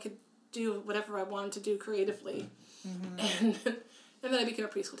told that I could do whatever I wanted to do creatively. And then I became a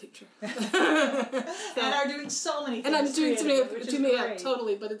preschool teacher. And are doing so many things. And I'm doing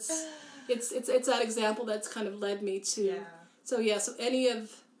totally, but it's that example that's kind of led me to. So any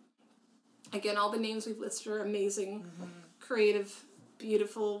of, again, all the names we've listed are amazing, creative,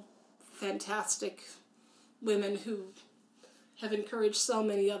 beautiful, fantastic women who have encouraged so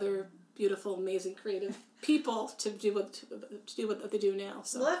many other beautiful, amazing, creative people to do what they do now.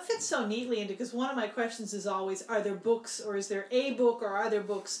 So. Well, that fits so neatly into, because one of my questions is always, are there books, or is there a book, or are there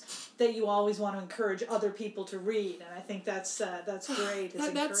books that you always want to encourage other people to read? And I think that's great. It's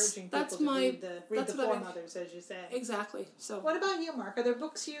encouraging people to read the Foremothers, as you say. Exactly. So. What about you, Mark? Are there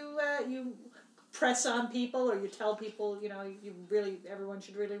books you press on people, or you tell people, everyone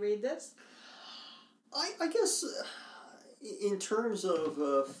should really read this? I guess in terms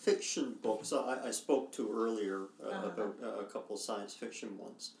of fiction books, I spoke to earlier about a couple of science fiction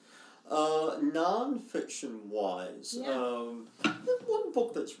ones. Non-fiction-wise, one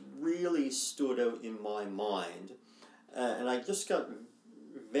book that's really stood out in my mind, and I just got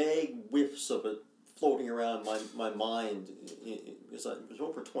vague whiffs of it floating around my mind. It was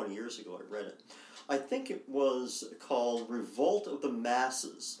over 20 years ago I read it. I think it was called Revolt of the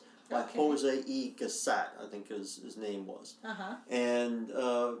Masses, by Jose E. Gassat, I think his name was. And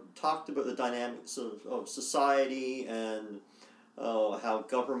talked about the dynamics of society and how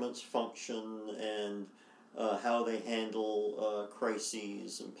governments function and how they handle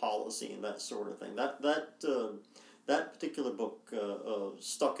crises and policy and that sort of thing. That particular book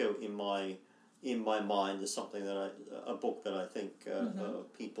stuck out in my mind as something a book that I think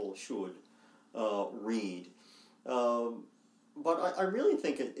people should read. But I really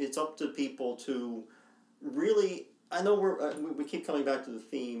think it's up to people to really. I know we keep coming back to the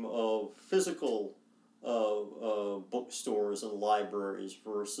theme of physical bookstores and libraries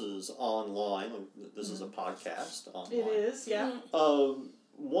versus online. This is a podcast online. It is, yeah.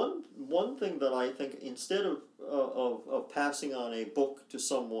 One thing that I think, instead of passing on a book to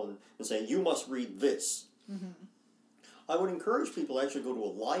someone and saying you must read this, I would encourage people to actually go to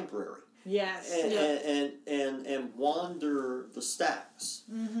a library. Yes. And wander the stacks.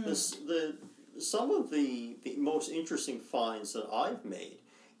 Some of the most interesting finds that I've made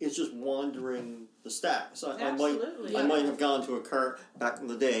is just wandering the stacks. Absolutely. I might have gone to a card back in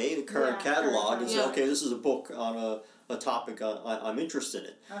the day, the card catalog, and say, okay, this is a book on a topic I'm interested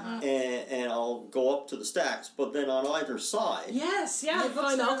in, and I'll go up to the stacks. But then on either side, you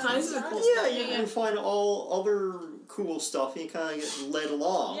find all kinds of cool stuff. you can find all other cool stuff. And you kind of get led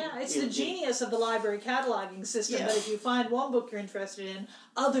along. Yeah, it's the genius of the library cataloging system. That if you find one book you're interested in,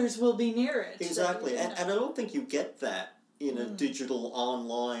 others will be near it. Exactly, and I don't think you get that in a digital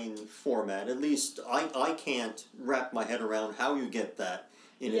online format. At least I can't wrap my head around how you get that.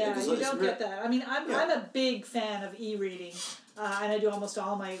 You don't get that. I mean, I'm a big fan of e-reading, and I do almost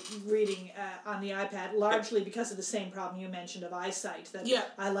all my reading on the iPad, largely because of the same problem you mentioned of eyesight. That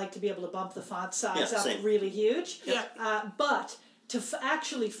I like to be able to bump the font size up really huge. But to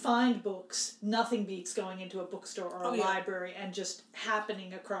actually find books, nothing beats going into a bookstore or a library and just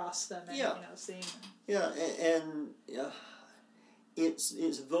happening across them and seeing them. Yeah, and it's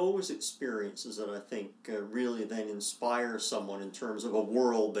those experiences that I think really then inspire someone in terms of a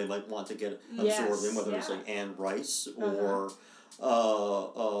world they might want to get absorbed in, whether it's like Anne Rice or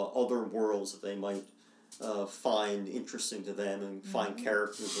other worlds that they might find interesting to them and find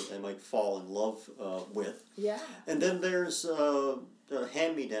characters that they might fall in love with. Yeah. And then there's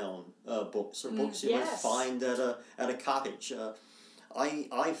hand-me-down books or books you might find at a cottage.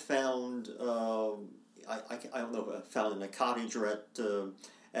 I found I don't know if I found in a cottage or at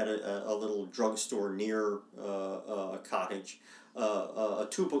a little drugstore near a cottage a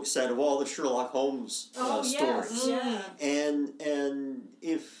 2-book set of all the Sherlock Holmes stories. And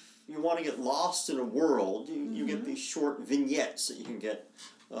if you want to get lost in a world, you get these short vignettes that you can get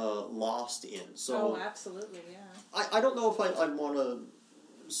lost in. So absolutely, I don't know if I want to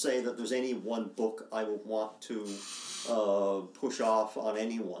say that there's any one book I would want to push off on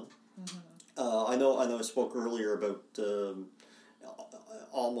anyone. I know I spoke earlier about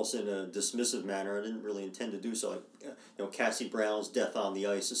almost in a dismissive manner. I didn't really intend to do so. Cassie Brown's Death on the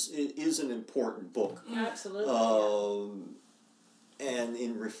Ice is an important book. Absolutely. And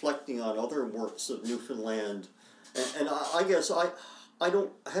in reflecting on other works of Newfoundland, and I guess I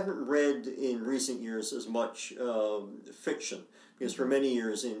haven't read in recent years as much fiction, because for many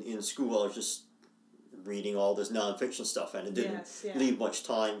years in school I was just reading all this nonfiction stuff, and it didn't leave much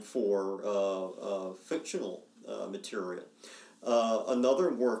time for fictional material.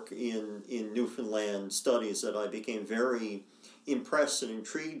 Another work in Newfoundland studies that I became very impressed and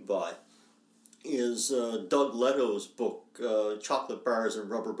intrigued by is Doug Leto's book, Chocolate Bars and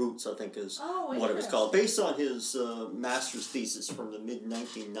Rubber Boots, I think is what it was called, based on his master's thesis from the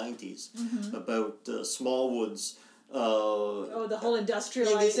mid-1990s about Smallwood's the whole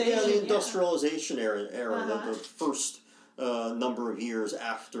industrialization. The industrialization era, the first number of years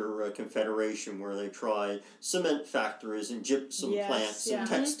after Confederation, where they tried cement factories and gypsum plants and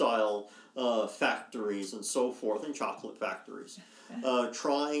textile factories and so forth, and chocolate factories,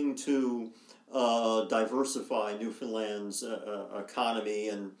 trying to diversify Newfoundland's economy,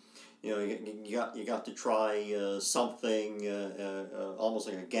 and you got to try something almost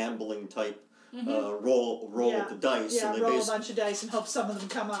like a gambling type. Roll of the dice. Yeah, and roll a bunch of dice and hope some of them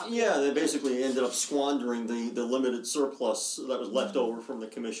come up. Yeah, they basically ended up squandering the limited surplus that was left over from the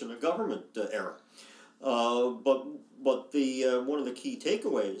Commission of Government era. But the one of the key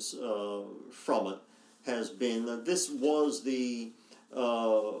takeaways from it has been that this was the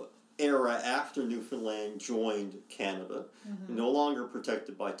era after Newfoundland joined Canada, no longer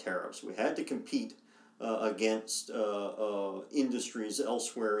protected by tariffs. We had to compete against industries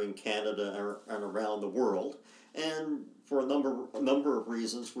elsewhere in Canada and around the world, and for a number of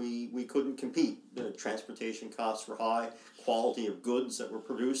reasons we couldn't compete. The transportation costs were high, quality of goods that were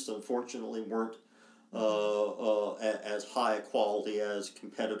produced unfortunately weren't as high a quality as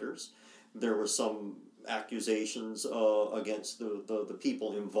competitors. There were some accusations against the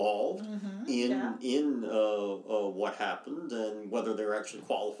people involved in what happened and whether they're actually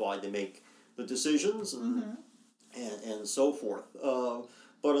qualified to make the decisions and so forth.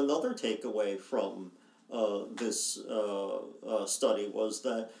 But another takeaway from this study was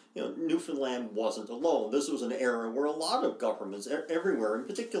that Newfoundland wasn't alone. This was an era where a lot of governments everywhere, in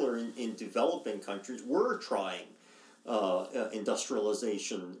particular in developing countries, were trying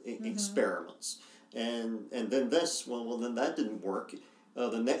industrialization experiments. And then then that didn't work.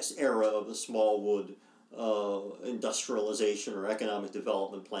 The next era of the Smallwood industrialization or economic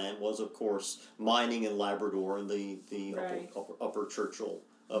development plan was, of course, mining in Labrador and the upper Churchill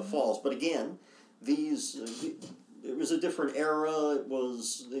Falls. But again, it was a different era. It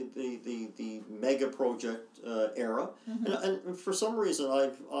was the mega project era, and for some reason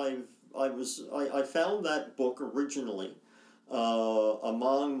I found that book originally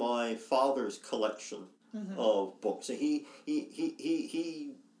among my father's collection of books. He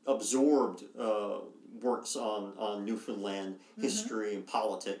absorbed works on Newfoundland history and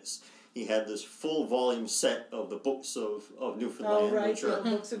politics. He had this full volume set of the books of Newfoundland, which are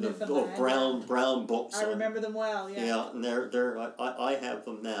books of Newfoundland. brown books. I remember them well. Yeah. Yeah, and I have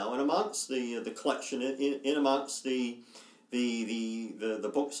them now. And amongst the collection, in amongst the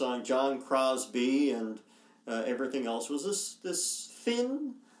books on John Crosby and everything else was this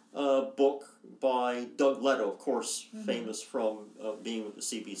thin book by Doug Leto, of course, famous from being with the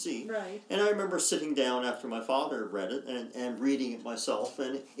CBC. Right. And I remember sitting down after my father read it and reading it myself,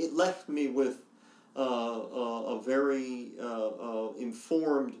 and it left me with a very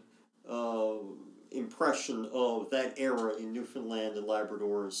informed impression of that era in Newfoundland and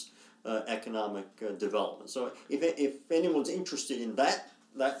Labrador's economic development. So if anyone's interested in that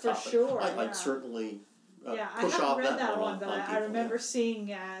For topic, sure, I'd certainly I push haven't off read that one, on but I people, remember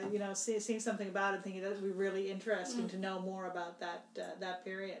seeing seeing something about it, thinking that would be really interesting to know more about that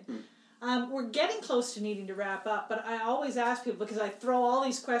period. We're getting close to needing to wrap up, but I always ask people, because I throw all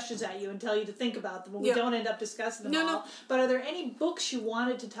these questions at you and tell you to think about them, and we don't end up discussing them all. But are there any books you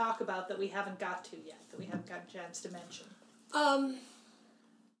wanted to talk about that we haven't got to yet, that we haven't got a chance to mention?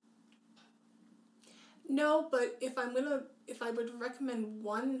 No, but if I would recommend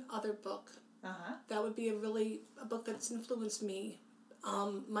one other book, that would be a book that's influenced me.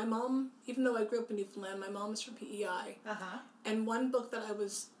 My mom, even though I grew up in Newfoundland, my mom is from PEI. And one book that I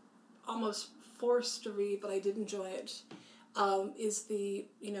was almost forced to read, but I did enjoy it, is the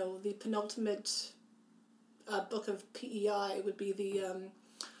penultimate book of PEI. It would be the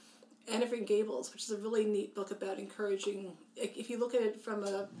Anne of Green Gables, which is a really neat book about encouraging. If you look at it from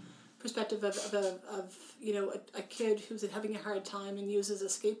a perspective of a kid who's having a hard time and uses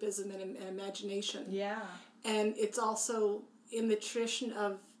escapism and imagination. Yeah. And it's also in the tradition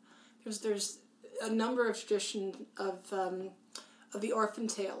of there's a number of tradition of the orphan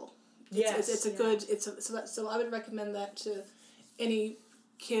tale. So I would recommend that to any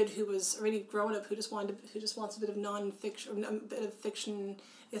kid or any grown up who just wants a bit of non-fiction, a bit of fiction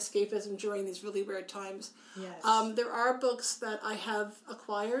escapism during these really weird times. Yes. There are books that I have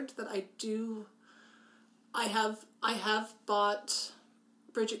acquired that I have bought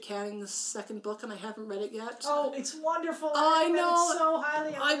Bridget Canning's second book, and I haven't read it yet. Oh, it's wonderful! I know it so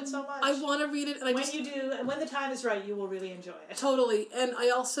highly. I love it so much. I want to read it, and when the time is right, you will really enjoy it. Totally, and I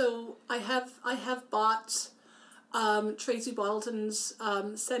have bought Tracy Bottleton's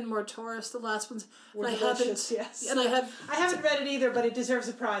Send More Tourists, the last ones. Were delicious, yes. And I haven't read it either, but it deserves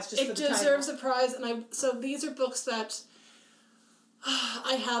a prize just for the title. It deserves a prize, so these are books that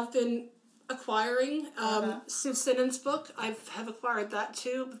I have been acquiring. Sue Sinnan's book, I have acquired that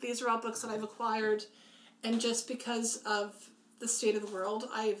too, but these are all books that I've acquired, and just because of the state of the world,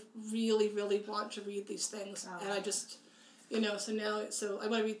 I really, really want to read these things, and I just, so I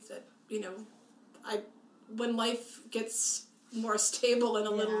want to read that, when life gets more stable and a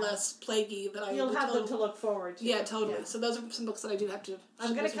little less plaguey, you'll have them to look forward to. Yeah, totally. Yeah. So those are some books that I do have to.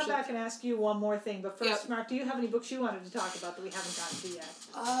 I'm going to come back and ask you one more thing, but first, Mark, do you have any books you wanted to talk about that we haven't gotten to yet?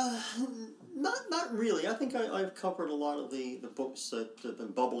 Not really. I think I've covered a lot of the books that have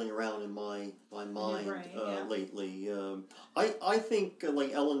been bubbling around in my mind lately. I think,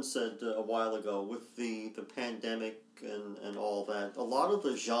 like Ellen said a while ago, with the pandemic and all that, a lot of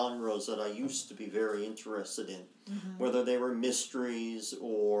the genres that I used to be very interested in, whether they were mysteries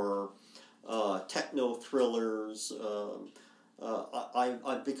or techno thrillers,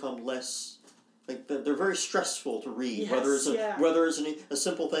 I've become less. Like they're very stressful to read. Yes, whether it's a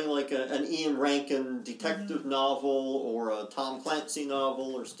simple thing like an Ian Rankin detective novel or a Tom Clancy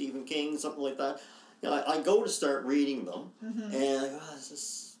novel or Stephen King, something like that. I go to start reading them, and I go, this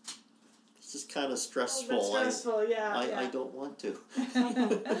is kind of stressful. It's stressful, I don't want to.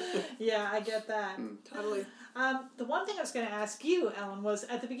 Yeah, I get that. Totally. The one thing I was going to ask you, Ellen, was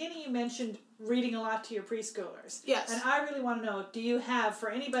at the beginning you mentioned reading a lot to your preschoolers. Yes. And I really want to know, do you have, for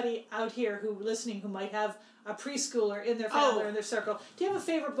anybody out here listening who might have a preschooler in their family or in their circle, do you have a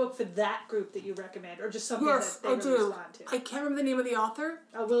favorite book for that group that you recommend, or just something that they really respond to? I can't remember the name of the author.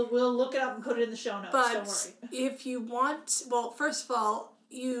 We'll look it up and put it in the show notes. But don't worry. If you want, first of all,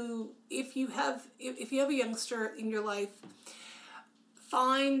 if you have a youngster in your life,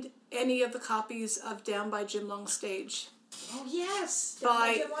 find any of the copies of Down by Jim Longstage. Oh yes,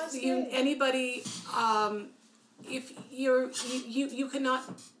 by Jim Longstage. Anybody, if you cannot,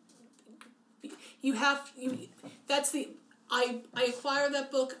 that's the. I acquire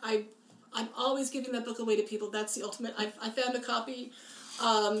that book. I'm always giving that book away to people. That's the ultimate. I found a copy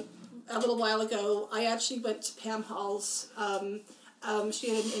a little while ago, I actually went to Pam Hall's. She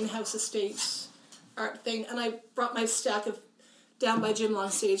had an in-house estate art thing, and I brought my stack of down by Jim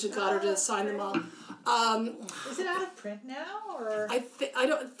Longstage and got her to sign them all. Is it out of print now, or I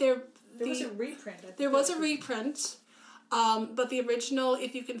don't. There was a reprint. There was a reprint. But the original,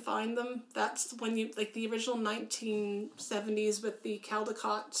 if you can find them, that's when you, like the original 1970s with the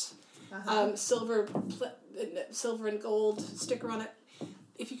Caldecott silver and gold sticker on it.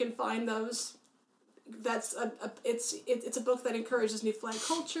 If you can find those, that's it's a book that encourages New Flag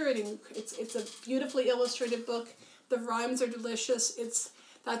culture. It's a beautifully illustrated book. The rhymes are delicious.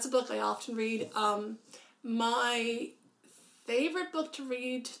 That's a book I often read. My favorite book to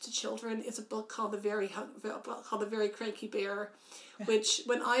read to children is a book called The Very Cranky Bear, which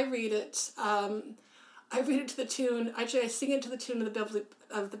when I read it, I read it to the tune. Actually, I sing it to the tune of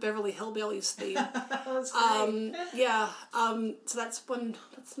the Beverly Hillbillies theme. That's great. So that's one.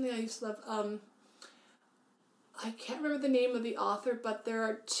 That's something I used to love. I can't remember the name of the author, but there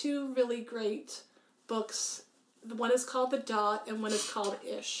are two really great books. The one is called The Dot, and one is called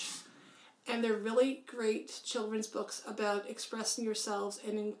Ish. And they're really great children's books about expressing yourselves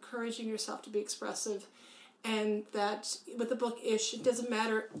and encouraging yourself to be expressive. And that with the book Ish, it doesn't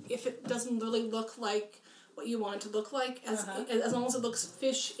matter if it doesn't really look like what you want it to look like, as long as it looks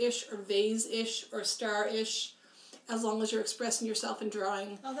fish-ish or vase-ish or star-ish, as long as you're expressing yourself in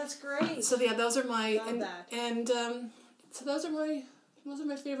drawing. Oh, that's great. So yeah, those are my so those are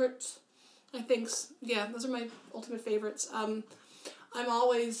my favorites. I think those are my ultimate favorites. I'm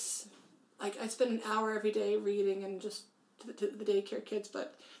always I spend an hour every day reading and just to the daycare kids,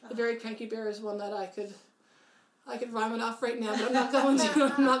 but The Very Cranky Bear is one that I could rhyme it off right now, but I'm not going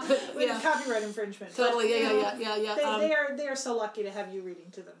to. I'm not. With copyright infringement. Totally. But, yeah. They are so lucky to have you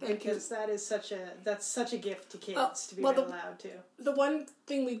reading to them because that's such a gift to kids to be allowed to. The one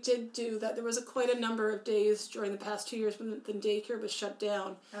thing we did do that there was quite a number of days during the past 2 years when the daycare was shut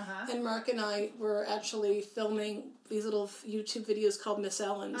down, and Mark and I were actually filming these little YouTube videos called Miss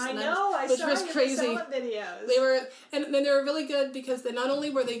Ellen's. I which saw was crazy. Miss Ellen videos. They were, and they were really good because they not only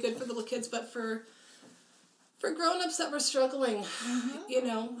were they good for little kids, but for grown-ups that were struggling,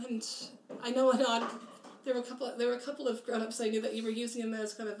 and I know there were a couple of grown-ups I knew that you were using them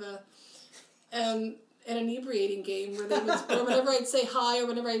as kind of an inebriating game where or whenever I'd say hi or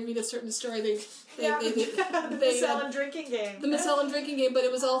whenever I'd read a certain story, the Miss Ellen drinking game. The Miss Ellen drinking game, but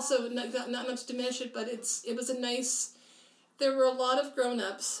it was also not to diminish it, but it was a nice. There were a lot of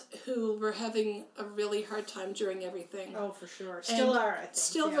grown-ups who were having a really hard time during everything. Oh, for sure. Still are, I think.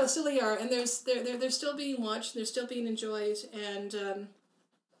 Still they are, and they're still being watched. They're still being enjoyed, and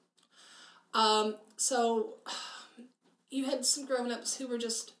so you had some grown-ups who were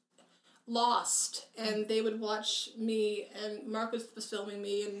just lost, and they would watch me, and Mark was filming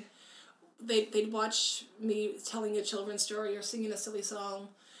me, and they'd watch me telling a children's story or singing a silly song.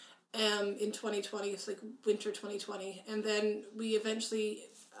 In 2020, it's like winter 2020, and then we eventually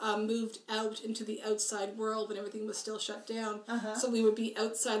moved out into the outside world when everything was still shut down. So we would be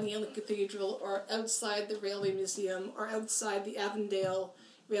outside the Inland Cathedral, or outside the Railway Museum, or outside the Avondale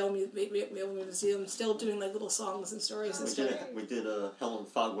Railway Museum, still doing like little songs and stories and stuff. We did a Helen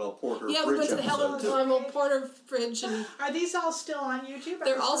Fogwell Porter. Yeah, bridge we went to the Helen Fogwell Porter Bridge, and are these all still on YouTube?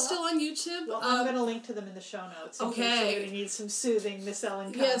 They're all still on YouTube. Well, I'm going to link to them in the show notes. In case you need some soothing Miss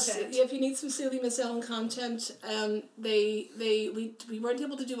Ellen content. Yes, if you need some soothing Miss Ellen content, we weren't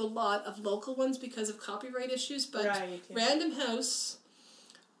able to do a lot of local ones because of copyright issues, but Random House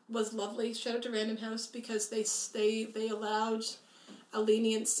was lovely. Shout out to Random House because they allowed a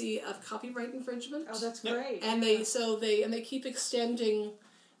leniency of copyright infringement. Oh, that's great. And they keep extending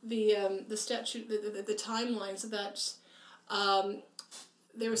the statute, the timeline, so that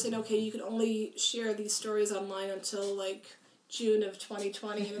they were saying, okay, you can only share these stories online until like June of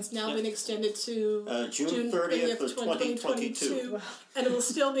 2020, and it's now been extended to June 30th of 2022. And it will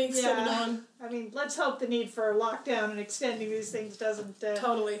still be extended on. I mean, let's hope the need for lockdown and extending these things doesn't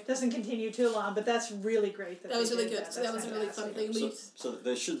continue too long. But that's really great. That was really good. That was a really fun thing. So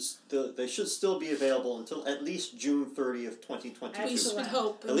they should still be available until at least June 30th, 2022. We should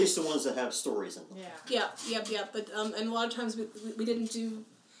hope. At least the ones that have stories in them. Yeah. But and a lot of times we didn't do.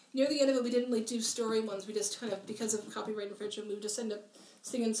 Near the end of it, we didn't like do story ones. We just kind of, because of copyright infringement, we would just end up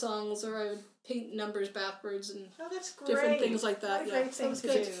singing songs, or I would paint numbers backwards and that's great. Different things like that. Great things to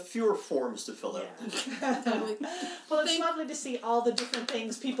do. Fewer forms to fill out. Totally. Well, it's lovely to see all the different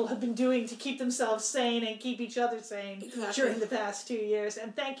things people have been doing to keep themselves sane and keep each other sane during the past 2 years.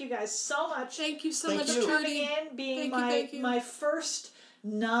 And thank you guys so much. Thank you so much for tuning in, being my first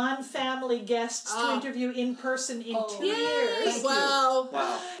non-family guests to interview in person in 2 years. Thank Wow. you.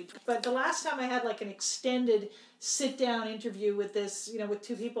 Wow. But the last time I had like an extended sit-down interview with this, with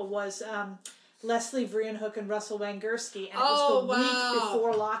two people was Leslie Vrienhoek and Russell Wangerski, and it was the week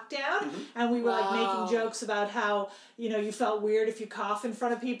before lockdown, and we were like making jokes about how you felt weird if you cough in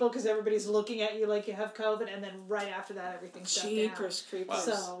front of people because everybody's looking at you like you have COVID, and then right after that everything shut down. Jeepers creepers.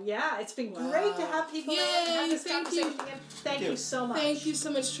 So yeah, it's been great to have people have this conversation again. Thank you so much. Thank you so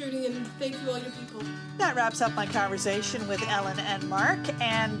much, Trudy, and thank you all your people. That wraps up my conversation with Ellen and Mark,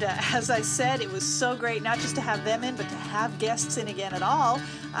 and as I said, it was so great not just to have them in, but to have guests in again at all.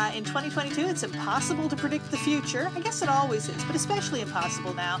 In 2022, it's impossible to predict the future. I guess it always is, but especially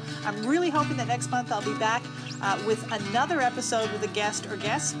impossible now. I'm really hoping that next month I'll be back with another episode with a guest or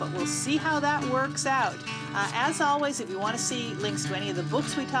guests, but we'll see how that works out. As always, if you want to see links to any of the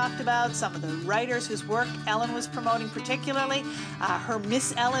books we talked about, some of the writers whose work Ellen was promoting particularly, her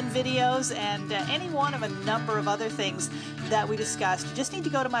Miss Ellen videos, and any one of a number of other things that we discussed, you just need to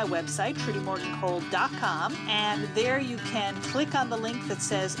go to my website, trudymorgancole.com, and there you can click on the link that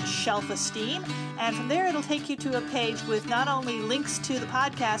says Shelf Esteem, and from there it'll take you to a page with not only links to the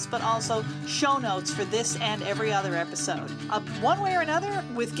podcast, but also show notes for this and every other episode. One way or another,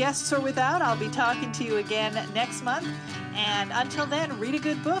 with guests or without, I'll be talking to you again next month, and until then, read a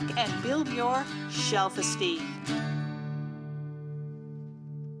good book and build your shelf esteem.